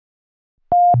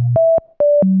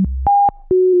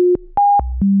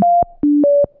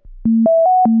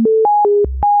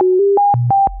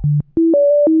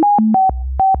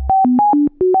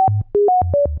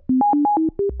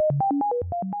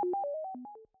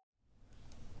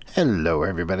Hello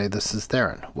everybody, this is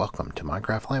Theron. Welcome to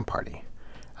Minecraft LAN Party.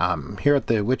 I'm here at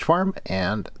the witch farm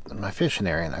and my fishing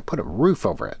area, and I put a roof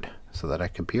over it so that I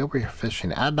could be over here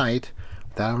fishing at night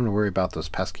without having to worry about those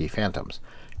pesky phantoms.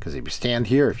 Because if you stand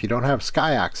here, if you don't have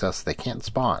sky access, they can't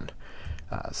spawn.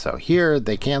 So here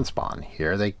they can spawn.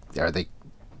 Here they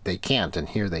can't, and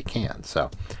here they can.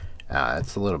 So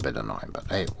it's a little bit annoying, but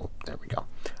hey, well, there we go.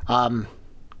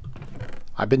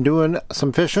 I've been doing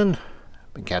some fishing.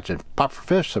 Been catching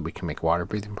pufferfish so we can make water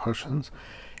breathing potions,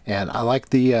 and I like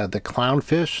the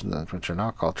clownfish, which are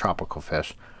now called tropical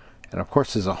fish. And of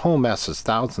course there's a whole mess, there's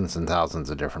thousands and thousands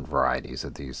of different varieties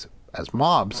of these as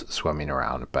mobs swimming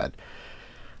around, but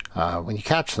when you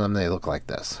catch them they look like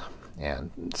this,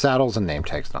 and saddles and name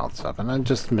tags and all that stuff, and then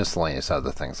just miscellaneous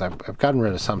other things. I've gotten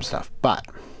rid of some stuff, but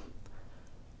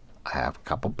I have a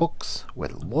couple books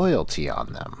with loyalty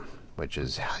on them, which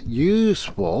is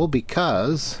useful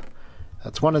because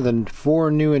that's one of the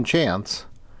 4 new enchants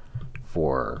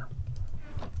for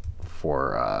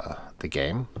the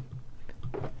game.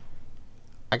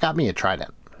 I got me a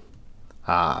trident.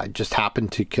 I just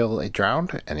happened to kill a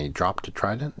drowned, and he dropped a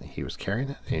trident. He was carrying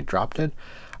it, and he dropped it.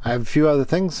 I have a few other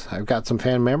things. I've got some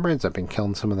fan membranes. I've been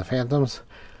killing some of the phantoms.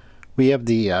 We have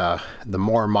the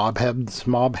more mob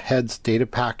heads data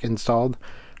pack installed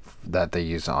that they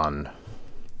use on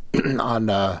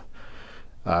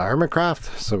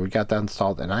Hermitcraft, so we got that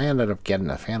installed, and I ended up getting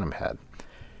a phantom head.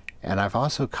 And I've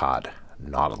also caught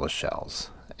nautilus shells,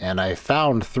 and I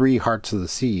found 3 hearts of the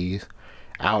sea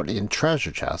out in treasure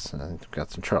chests, and I've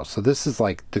got some turtles. So this is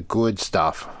like the good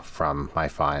stuff from my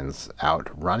finds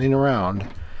out running around,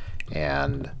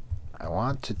 and I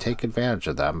want to take advantage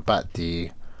of them. But the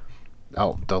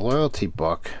loyalty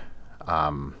book,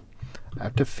 I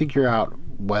have to figure out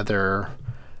whether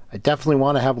I definitely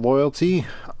want to have loyalty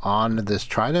on this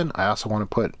trident. I also want to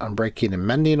put unbreaking and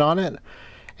mending on it.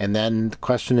 And then the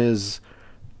question is,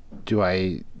 do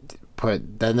I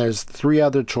put, then there's 3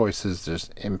 other choices. There's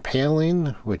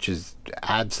impaling, which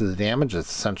adds to the damage. It's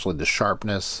essentially the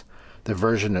sharpness, the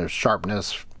version of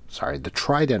sharpness, sorry, the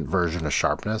trident version of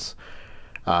sharpness.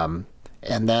 And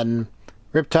then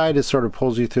Riptide is sort of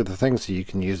pulls you through the thing so you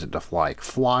can use it to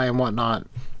fly and whatnot.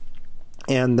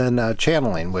 And then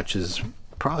channeling, which is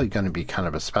probably going to be kind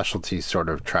of a specialty sort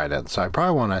of trident. So I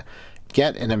probably want to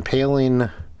get an impaling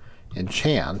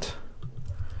enchant.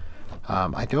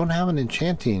 I don't have an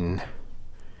enchanting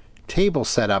table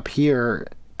set up here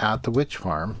at the witch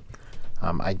farm.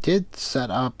 I did set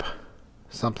up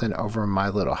something over my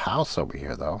little house over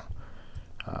here though,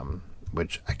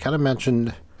 which I kind of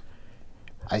mentioned,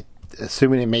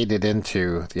 assuming it made it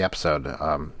into the episode.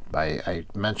 I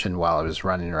mentioned while I was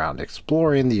running around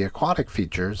exploring the aquatic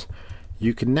features,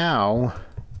 you can now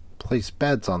place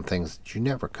beds on things that you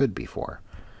never could before.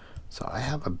 So I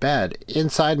have a bed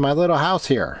inside my little house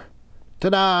here.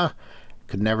 Ta-da!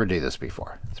 Could never do this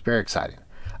before. It's very exciting.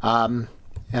 And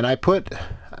I put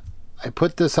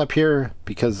this up here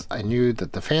because I knew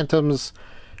that the phantoms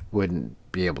wouldn't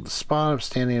be able to spawn. I'm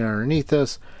standing underneath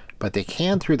this, but they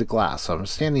can through the glass. So I'm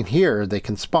standing here, they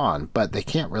can spawn, but they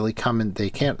can't really come in.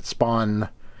 They can't spawn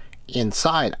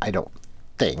inside, I don't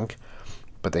think.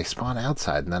 But they spawn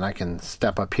outside, and then I can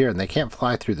step up here, and they can't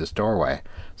fly through this doorway.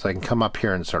 So I can come up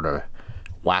here and sort of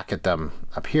whack at them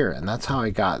up here. And that's how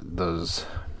I got those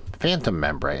phantom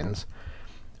membranes,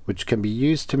 which can be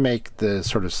used to make the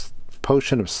sort of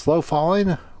potion of slow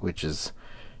falling, which is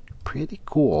pretty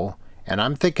cool. And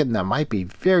I'm thinking that might be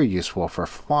very useful for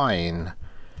flying.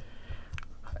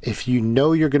 If you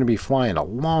know you're going to be flying a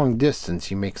long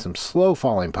distance, you make some slow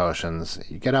falling potions.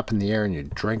 You get up in the air and you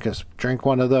drink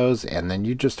one of those, and then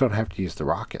you just don't have to use the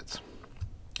rockets.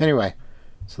 Anyway,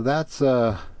 so that's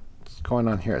what's going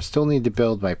on here. I still need to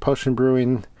build my potion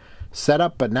brewing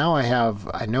setup, but now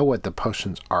I know what the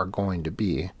potions are going to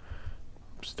be.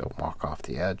 Just don't walk off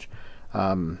the edge.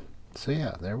 So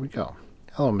yeah, there we go.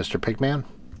 Hello, Mr. Pigman.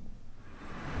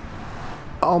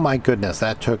 Oh my goodness,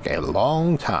 that took a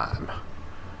long time.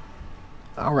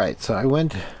 Alright, so I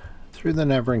went through the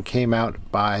Never and came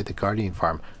out by the Guardian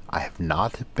farm. I have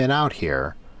not been out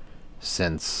here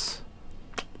since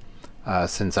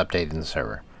updating the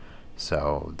server.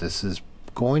 So this is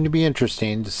going to be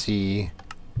interesting to see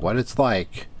what it's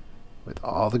like with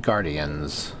all the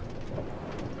Guardians.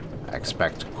 I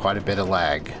expect quite a bit of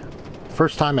lag.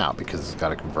 First time out because it's got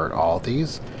to convert all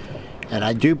these. And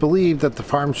I do believe that the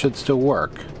farm should still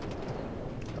work.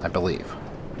 I believe.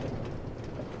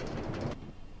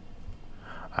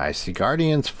 I see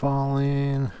Guardians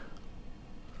falling.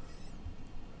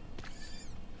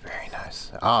 Very nice.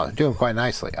 Oh, they're doing quite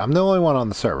nicely. I'm the only one on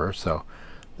the server, so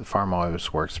the farm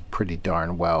always works pretty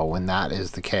darn well when that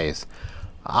is the case.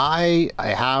 I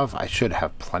should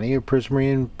have plenty of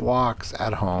prismarine blocks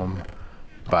at home,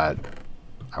 but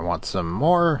I want some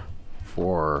more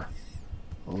for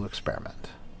a little experiment.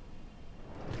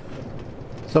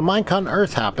 So Minecon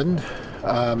Earth happened.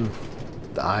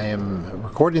 I am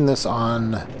recording this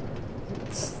on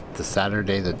the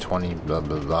Saturday, the 20 blah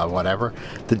blah blah whatever,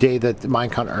 the day that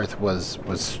Minecon Earth was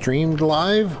streamed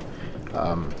live.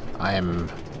 I am,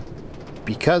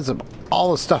 because of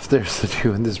all the stuff there's to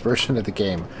do in this version of the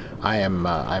game,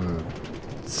 I'm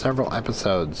several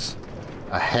episodes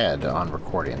ahead on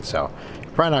recording, so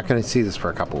you're probably not going to see this for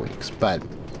a couple weeks, but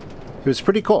it was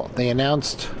pretty cool. They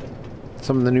announced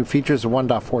some of the new features of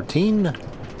 1.14,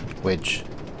 which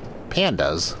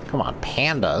pandas, come on,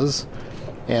 pandas,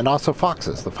 and also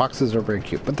foxes. The foxes are very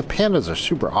cute, but the pandas are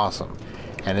super awesome,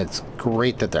 and it's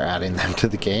great that they're adding them to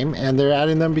the game, and they're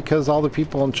adding them because all the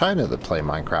people in China that play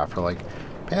Minecraft are like,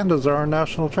 pandas are our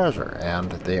national treasure,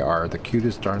 and they are the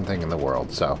cutest darn thing in the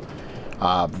world, so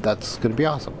that's going to be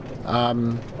awesome.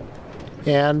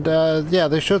 Yeah,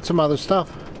 they showed some other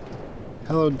stuff.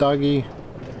 Hello, doggy.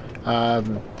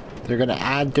 They're going to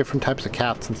add different types of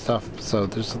cats and stuff, so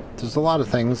there's a lot of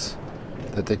things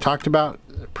that they talked about.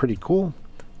 Pretty cool.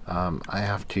 I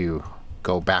have to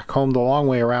go back home the long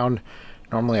way around.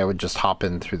 Normally I would just hop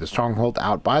in through the stronghold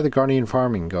out by the Guardian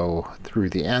Farm and go through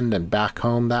the end and back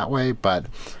home that way, but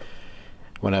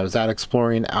when I was out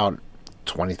exploring out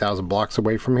 20,000 blocks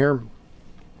away from here,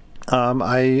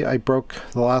 I broke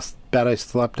the last bed I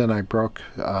slept in. I broke,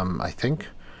 I think,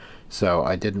 so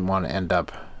I didn't want to end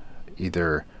up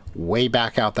either way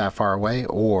back out that far away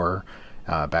or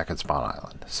back at Spawn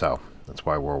Island, so that's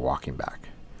why we're walking back.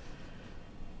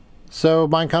 So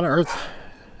Minecon Earth,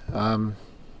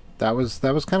 that was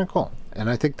kind of cool, and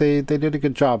I think they did a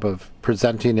good job of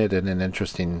presenting it in an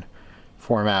interesting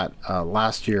format.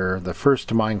 Last year, the first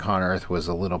Minecon Earth was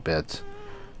a little bit,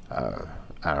 I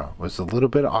don't know, was a little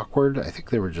bit awkward. I think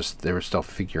they were still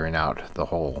figuring out the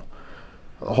whole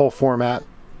format,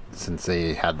 since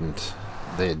they had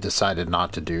decided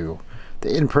not to do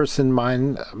the in-person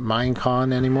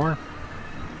Minecon anymore.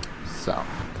 So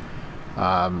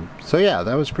yeah,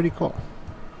 that was pretty cool.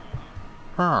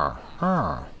 Oh,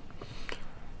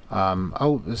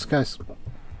 this guy's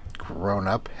grown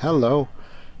up. Hello.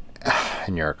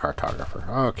 And you're a cartographer.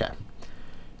 Okay.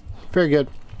 Very good.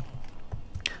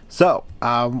 So,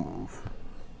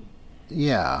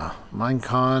 yeah,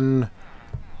 Minecon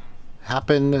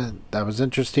happened. That was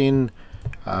interesting.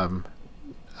 Looking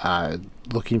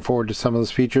forward to some of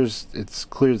those features. It's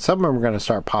clear that some of them are going to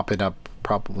start popping up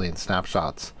probably in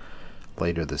snapshots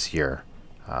later this year,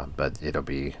 but it'll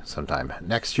be sometime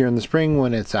next year in the spring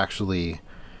when it's actually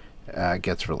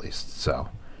gets released. So,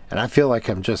 and I feel like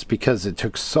I'm just, because it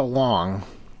took so long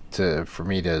for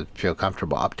me to feel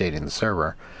comfortable updating the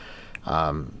server,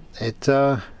 I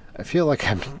feel like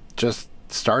I've just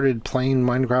started playing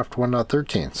Minecraft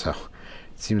 1.13, so it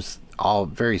seems all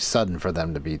very sudden for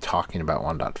them to be talking about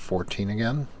 1.14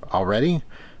 again already,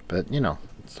 but you know,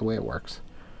 it's the way it works.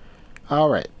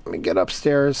 Alright, let me get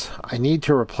upstairs. I need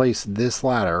to replace this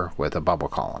ladder with a bubble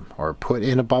column, or put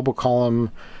in a bubble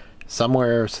column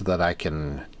somewhere so that I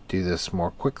can do this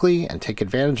more quickly and take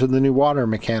advantage of the new water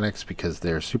mechanics, because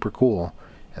they're super cool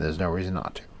and there's no reason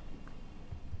not to.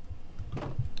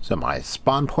 So my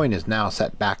spawn point is now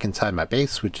set back inside my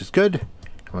base, which is good.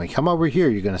 And when we come over here,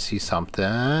 you're going to see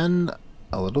something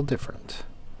a little different.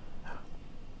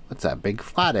 What's that big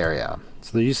flat area?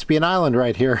 So there used to be an island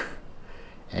right here,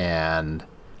 and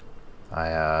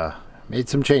I made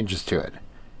some changes to it.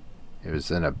 It was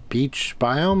in a beach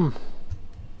biome.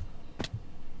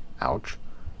 Ouch.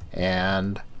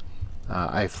 And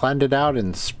I flattened it out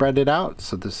and spread it out,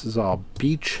 so this is all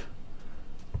beach.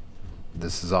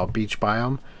 This is all beach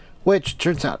biome, which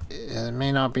turns out it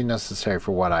may not be necessary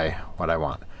for what I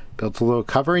want. Built a little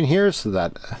covering here so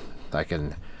that I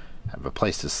can have a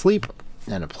place to sleep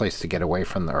and a place to get away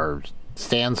from or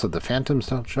stand so the phantoms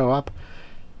don't show up.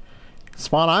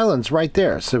 Spawn Island's right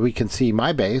there, so we can see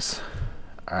my base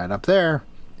right up there,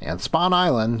 and Spawn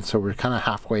Island, so we're kind of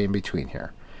halfway in between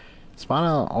here. Spawn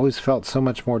Island always felt so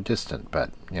much more distant,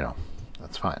 but you know,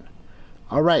 that's fine.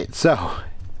 Alright, so a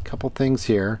couple things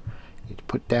here. Need to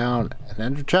put down an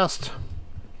ender chest,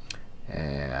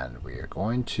 and we are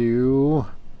going to,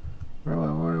 where do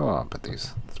I want to put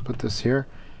these? Let's put this here.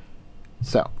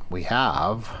 So we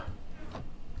have,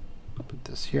 put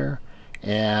this here,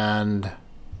 and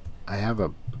I have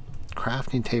a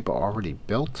crafting table already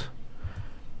built.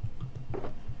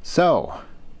 So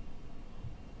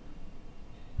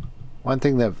one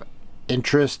thing of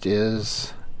interest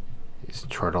is these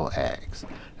turtle eggs.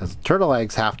 Now, the turtle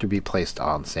eggs have to be placed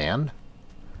on sand.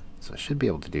 So I should be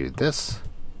able to do this.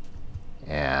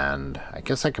 And I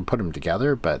guess I can put them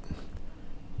together, but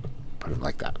put them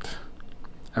like that.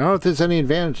 I don't know if there's any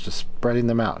advantage to spreading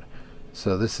them out.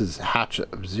 So this is hatch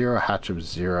of 0, hatch of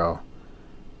 0.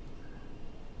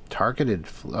 Targeted,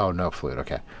 oh, no fluid,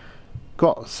 okay.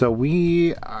 Cool, so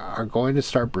we are going to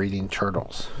start breeding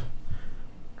turtles.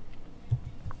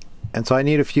 And so I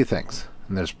need a few things.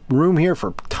 And there's room here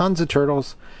for tons of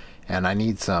turtles. And I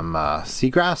need some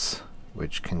seagrass,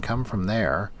 which can come from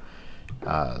there.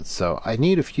 So I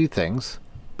need a few things.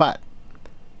 But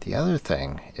the other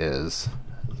thing is,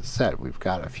 as I said, we've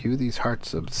got a few of these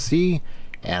hearts of the sea.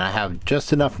 And I have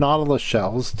just enough nautilus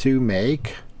shells to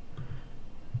make...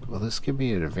 Will this give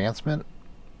me an advancement?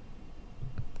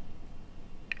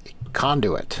 A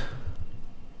conduit.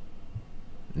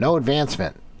 No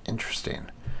advancement. Interesting.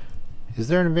 Is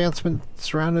there an advancement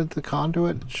surrounded the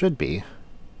conduit? It should be.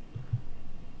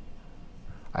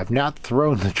 I've not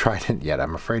thrown the trident yet.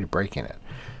 I'm afraid of breaking it.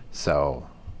 So,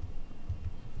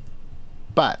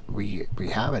 but we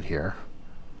have it here.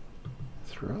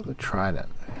 Throw the trident.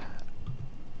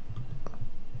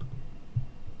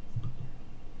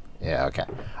 Yeah, okay.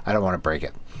 I don't want to break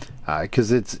it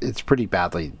because it's pretty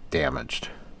badly damaged,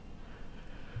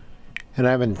 and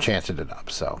I haven't enchanted it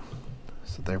up. So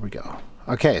there we go.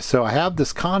 Okay, so I have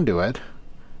this conduit.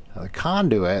 Now the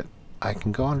conduit, I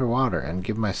can go underwater and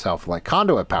give myself like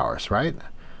conduit powers, right?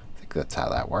 I think that's how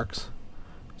that works.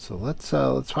 So let's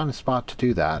find a spot to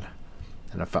do that.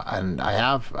 And if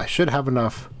I should have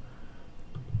enough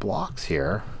blocks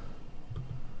here.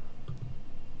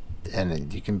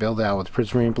 And you can build it out with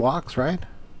prismarine blocks, right?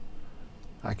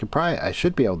 I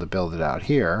should be able to build it out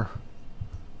here.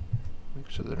 Make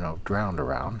sure there's no drowned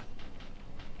around.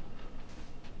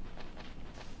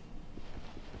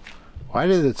 Why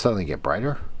did it suddenly get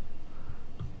brighter?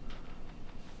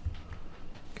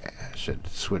 Okay, I should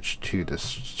switch to the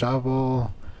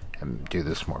shovel and do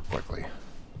this more quickly.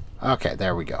 Okay,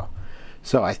 there we go.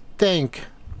 So I think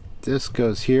this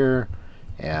goes here.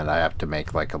 And I have to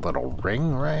make like a little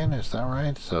ring, right? Is that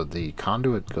right? So the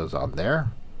conduit goes on there.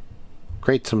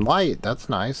 Create some light. That's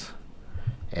nice.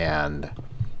 And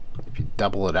if you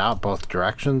double it out both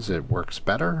directions, it works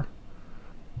better.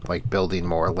 Like building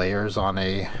more layers on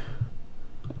a...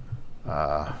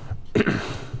 on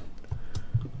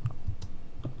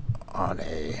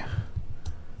a...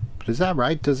 But is that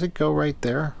right? Does it go right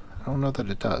there? I don't know that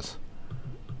it does.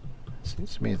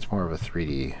 Seems to me it's more of a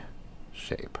 3D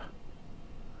shape.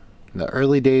 In the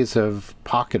early days of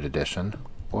Pocket Edition,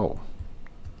 whoa,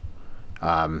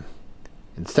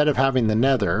 instead of having the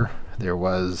nether, there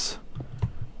was,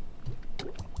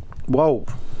 whoa,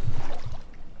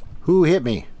 who hit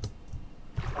me?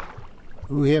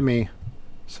 Who hit me?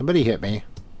 Somebody hit me.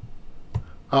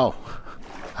 Oh,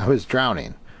 I was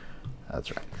drowning.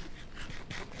 That's right.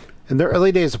 In the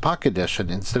early days of Pocket Edition,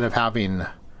 instead of having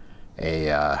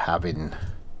having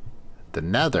the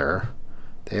nether,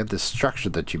 they had this structure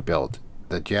that you built,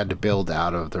 that you had to build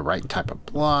out of the right type of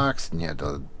blocks, and you had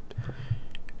to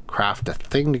craft a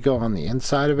thing to go on the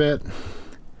inside of it.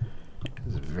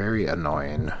 It's very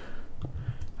annoying.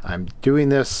 I'm doing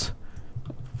this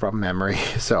from memory,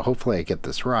 so hopefully I get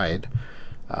this right.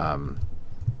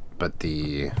 But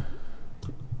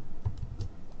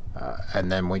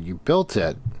and then when you built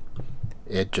it,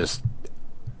 it just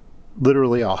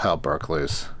literally all hell broke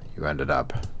loose. You ended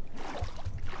up...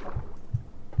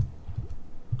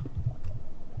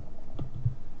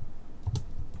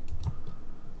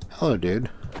 Hello, dude.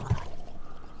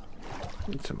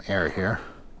 Need some air here.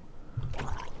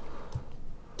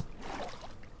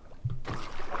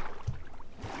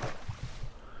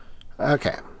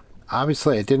 Okay.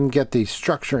 Obviously, I didn't get the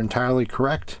structure entirely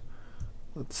correct.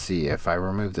 Let's see, if I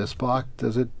remove this block,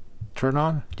 does it turn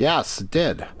on? Yes, it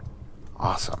did.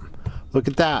 Awesome. Look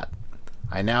at that.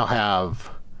 I now have...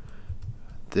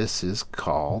 This is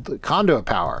called conduit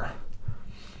power.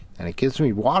 And it gives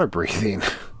me water breathing.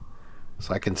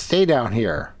 So I can stay down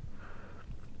here.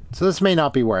 So this may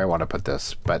not be where I want to put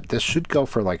this, but this should go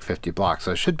for like 50 blocks.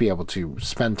 So I should be able to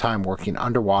spend time working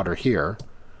underwater here.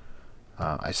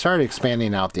 I started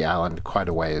expanding out the island quite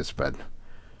a ways, but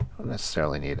I don't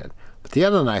necessarily need it. But the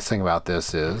other nice thing about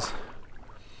this is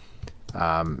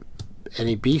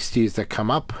any beasties that come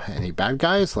up, any bad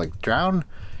guys like drown,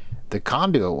 the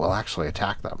conduit will actually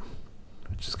attack them,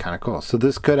 which is kind of cool. So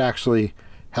this could actually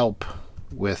help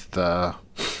with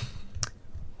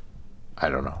I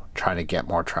don't know, trying to get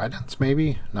more tridents,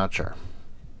 maybe? Not sure.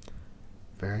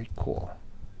 Very cool.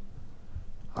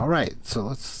 Alright, so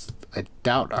let's... I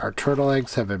doubt our turtle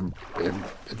eggs have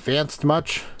advanced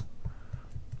much.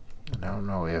 I don't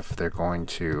know if they're going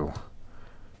to...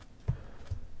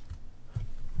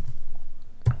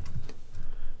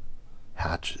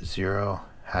 Hatch 0,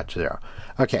 hatch 0.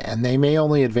 Okay, and they may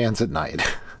only advance at night,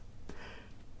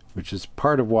 which is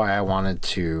part of why I wanted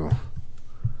to.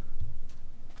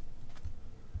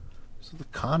 So the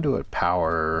conduit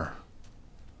power,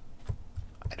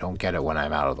 I don't get it when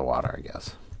I'm out of the water, I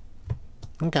guess.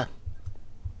 Okay,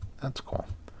 that's cool.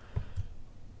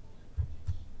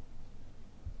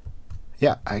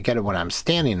 Yeah, I get it when I'm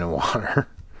standing in water.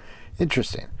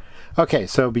 Interesting. Okay,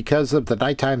 so because of the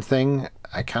nighttime thing,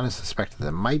 I kind of suspected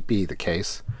that might be the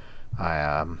case.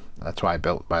 That's why I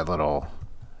built my little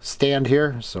stand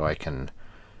here, so I can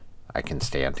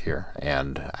stand here,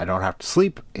 and I don't have to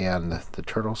sleep, and the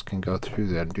turtles can go through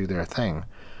there and do their thing.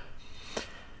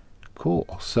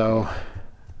 Cool. So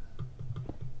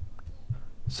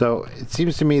it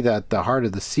seems to me that the heart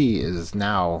of the sea is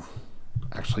now.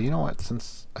 Actually, you know what?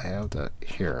 Since I have that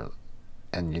here,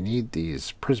 and you need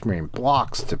these prismarine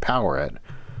blocks to power it,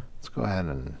 let's go ahead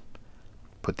and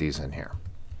put these in here.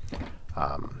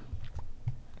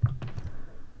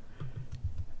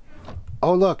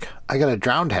 Oh, look! I got a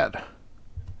drowned head.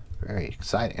 Very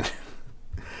exciting.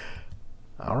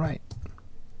 All right.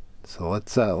 So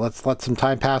let's let some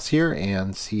time pass here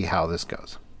and see how this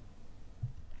goes.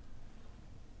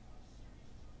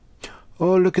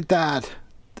 Oh, look at that!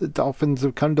 The dolphins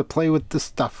have come to play with this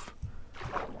stuff.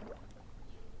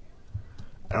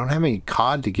 I don't have any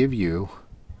cod to give you.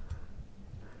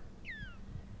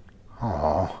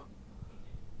 Oh.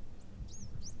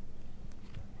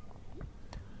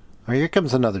 Oh, here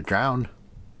comes another drown.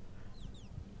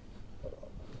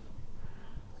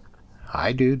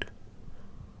 Hi, dude.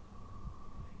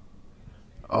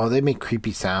 Oh, they make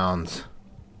creepy sounds.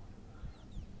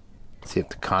 See if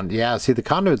the yeah, see the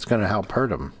conduit's gonna help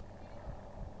hurt him.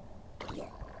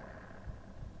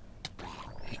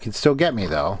 He can still get me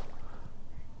though.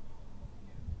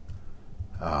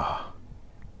 Oh.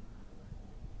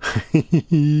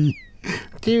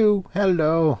 Phew,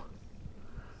 hello.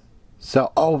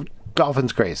 So, oh,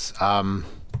 Dolphin's Grace.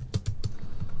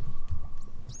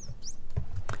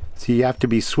 See, you have to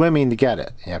be swimming to get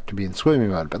it. You have to be in swimming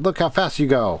mode. But look how fast you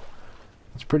go.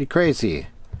 It's pretty crazy.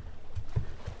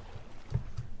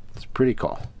 It's pretty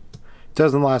cool. It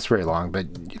doesn't last very long, but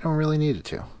you don't really need it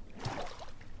to.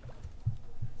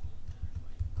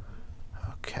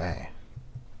 Okay.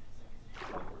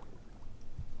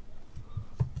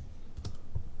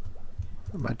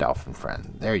 My dolphin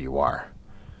friend. There you are.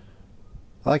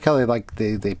 I like how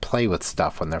they play with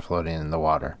stuff when they're floating in the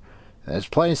water. There's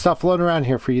plenty of stuff floating around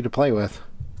here for you to play with.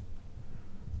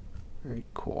 Very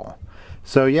cool.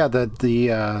 So yeah,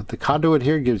 the conduit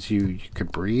here gives you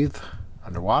could breathe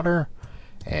underwater,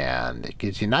 and it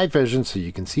gives you night vision so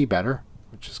you can see better,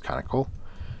 which is kind of cool.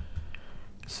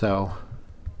 So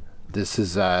this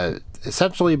is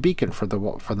essentially a beacon for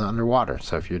the underwater.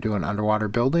 So if you're doing underwater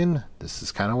building, this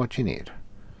is kind of what you need.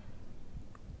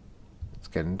 It's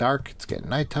getting dark. It's getting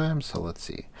nighttime. So let's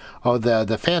see. Oh,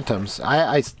 the phantoms.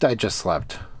 I just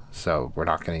slept, so we're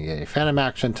not going to get any phantom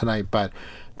action tonight. But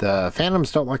the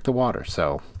phantoms don't like the water,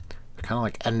 so they're kind of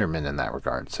like Endermen in that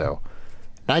regard. So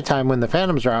nighttime, when the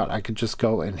phantoms are out, I could just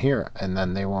go in here, and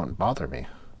then they won't bother me.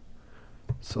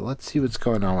 So let's see what's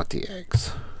going on with the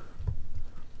eggs.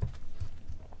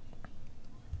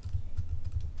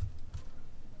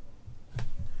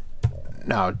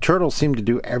 Now, turtles seem to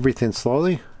do everything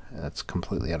slowly. That's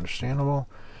completely understandable.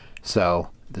 So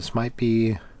this might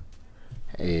be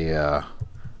the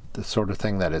sort of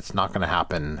thing that it's not going to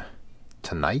happen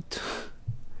tonight.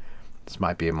 This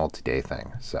might be a multi-day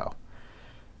thing. So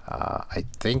I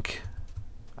think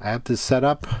I have this set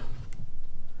up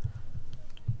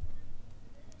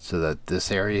so that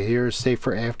this area here is safe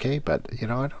for AFK, but you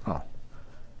know, I don't know.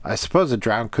 I suppose a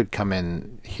drown could come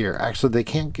in here. Actually,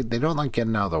 they don't like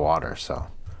getting out of the water, so.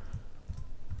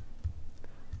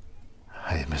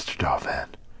 Hey, Mr. Dolphin.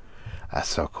 That's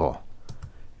so cool.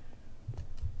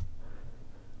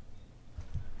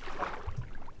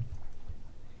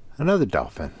 Another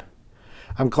dolphin.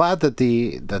 I'm glad that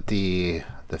the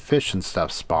fish and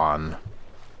stuff spawn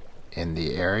in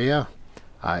the area.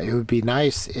 It would be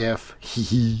nice if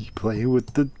playing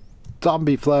with the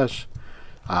zombie flesh.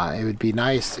 It would be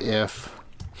nice if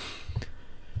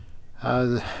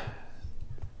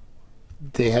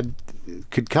they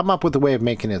could come up with a way of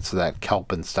making it so that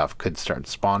kelp and stuff could start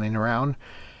spawning around,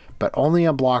 but only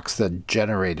on blocks that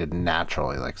generated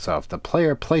naturally. Like, so if the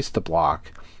player placed a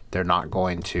block, they're not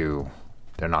going to,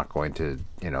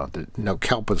 you know, no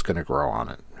kelp is going to grow on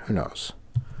it. Who knows?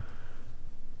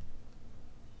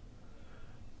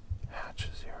 Hatch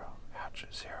 0, hatch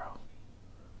 0.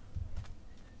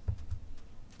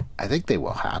 I think they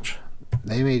will hatch.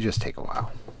 They may just take a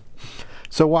while.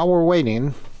 So while we're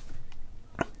waiting,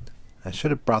 I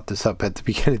should have brought this up at the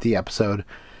beginning of the episode.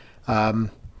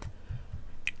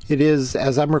 It is,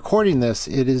 as I'm recording this,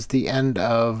 it is the end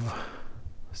of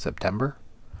September.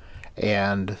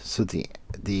 And so the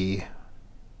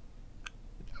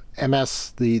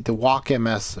MS, the Walk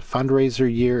MS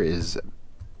fundraiser year is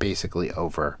basically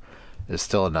over. There's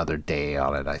still another day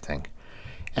on it, I think.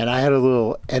 And I had a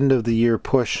little end of the year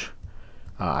push.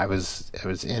 I was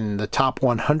in the top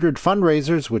 100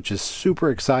 fundraisers, which is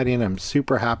super exciting. I'm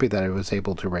super happy that I was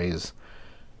able to raise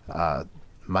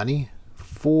money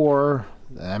for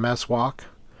the MS Walk,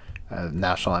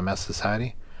 National MS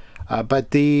Society.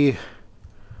 But the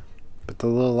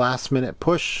little last minute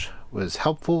push was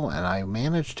helpful, and I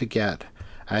managed to get,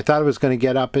 I thought I was going to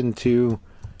get up into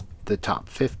the top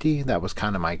 50. That was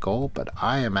kind of my goal, but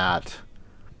I am at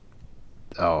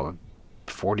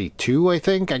 42. I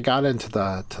think I got into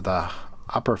the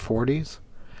upper 40s,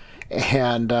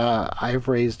 and I've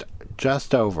raised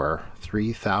just over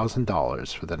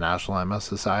 $3,000 for the National MS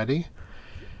Society,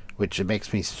 which it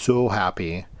makes me so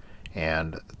happy.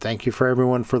 And thank you for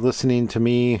everyone for listening to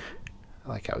me. I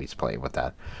like how he's playing with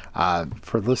that.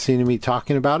 For listening to me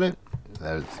talking about it.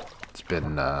 It's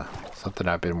been something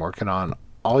I've been working on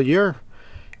all year,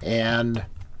 and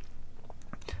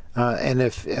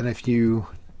if you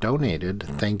donated,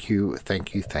 thank you.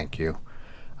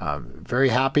 Very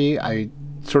happy.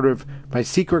 My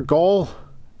secret goal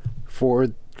for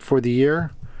the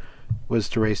year was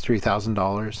to raise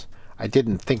 $3,000. I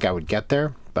didn't think I would get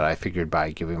there, but I figured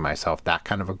by giving myself that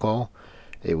kind of a goal,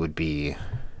 it would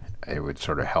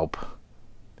sort of help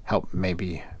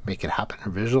maybe make it happen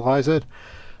or visualize it.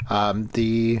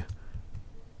 The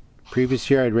previous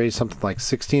year I'd raised something like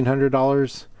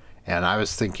 $1,600, and I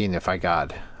was thinking if I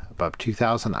got above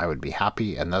 2,000 I would be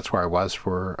happy, and that's where I was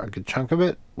for a good chunk of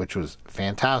it, which was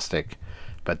fantastic.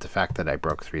 But the fact that I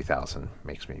broke 3,000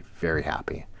 makes me very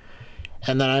happy.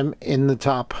 And then I'm in the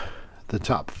top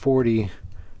 40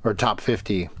 or top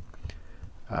 50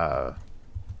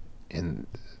 in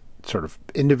sort of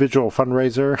individual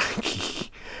fundraiser.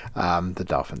 The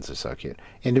dolphins are so cute.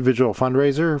 Individual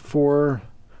fundraiser for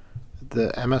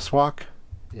the MS Walk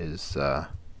is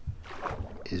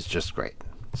just great.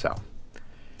 So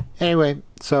anyway,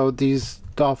 so these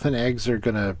dolphin eggs are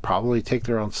gonna probably take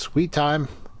their own sweet time.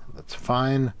 That's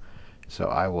fine. So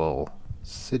I will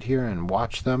sit here and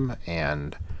watch them,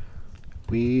 and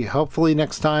we hopefully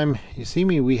next time you see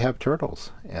me we have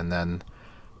turtles. And then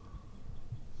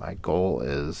my goal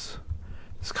is,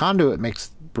 this conduit makes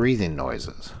breathing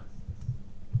noises.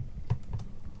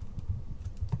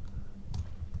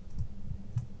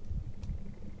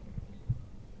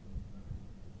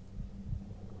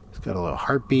 It's got a little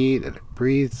heartbeat and it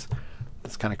breathes.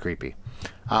 It's kind of creepy.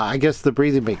 I guess the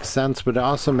breathing makes sense, but it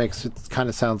also makes it kind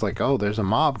of sounds like, oh, there's a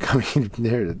mob coming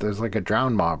there. There's like a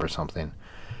drowned mob or something,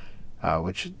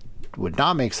 which would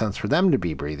not make sense for them to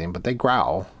be breathing, but they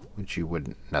growl, which you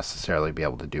wouldn't necessarily be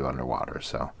able to do underwater.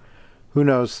 So who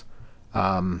knows?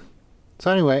 So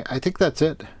anyway, I think that's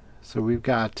it. So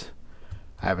I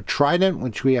have a trident,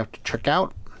 which we have to check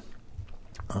out.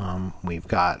 We've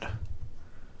got,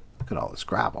 look at all this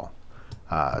gravel.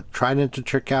 Trident to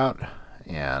check out,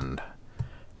 and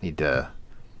need to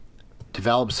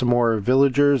develop some more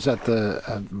villagers at the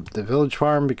village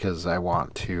farm, because I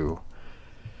want to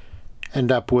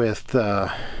end up with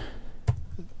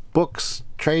books,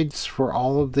 trades for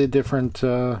all of the different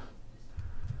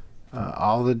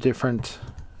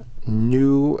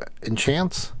new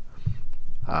enchants.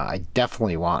 I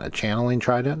definitely want a channeling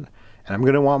trident, and I'm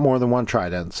going to want more than one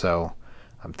trident, so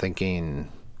I'm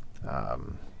thinking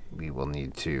we will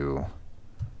need to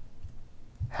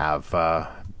have a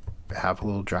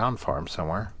little drown farm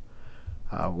somewhere.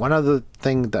 One other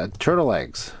thing, the turtle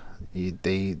eggs,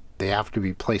 they have to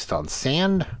be placed on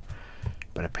sand,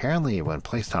 but apparently when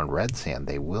placed on red sand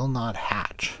they will not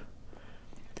hatch,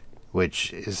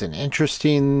 which is an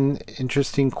interesting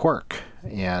quirk.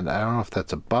 And I don't know if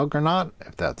that's a bug or not,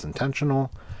 if that's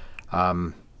intentional,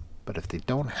 but if they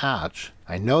don't hatch,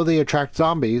 I know they attract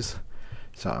zombies,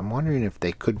 so I'm wondering if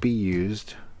they could be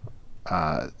used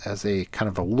as a kind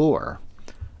of a lure,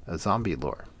 a zombie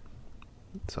lure.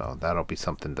 So that'll be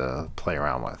something to play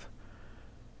around with.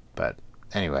 But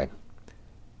anyway,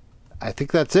 I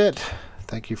think that's it.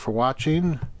 Thank you for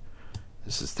watching.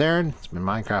 This is Theron. It's been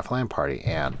Minecraft LAN Party,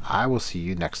 and I will see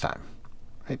you next time.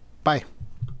 Right, bye.